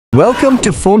Welcome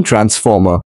to Phone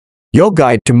Transformer, your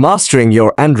guide to mastering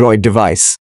your Android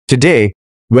device. Today,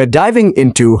 we're diving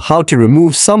into how to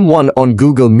remove someone on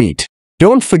Google Meet.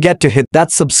 Don't forget to hit that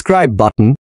subscribe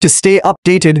button to stay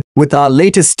updated with our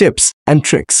latest tips and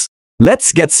tricks.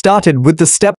 Let's get started with the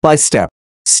step-by-step.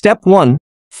 Step 1.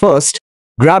 First,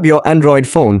 grab your Android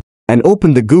phone and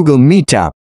open the Google Meet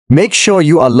app. Make sure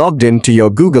you are logged in to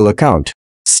your Google account.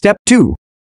 Step 2.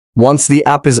 Once the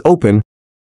app is open,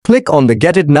 click on the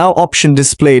Get It Now option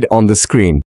displayed on the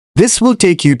screen. This will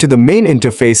take you to the main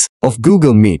interface of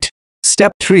Google Meet.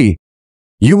 Step 3.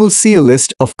 You will see a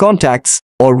list of contacts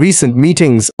or recent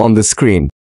meetings on the screen.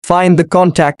 Find the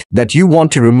contact that you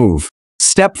want to remove.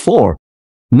 Step 4.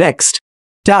 Next,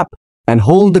 tap and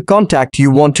hold the contact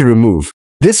you want to remove.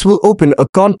 This will open a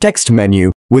context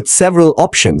menu with several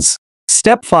options.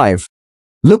 Step 5.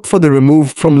 Look for the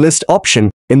Remove from List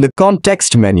option in the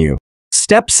context menu.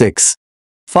 Step 6.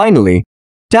 Finally,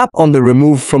 tap on the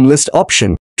Remove from List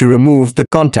option to remove the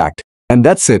contact. And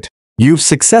that's it. You've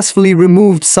successfully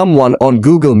removed someone on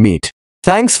Google Meet.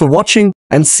 Thanks for watching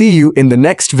and see you in the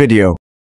next video.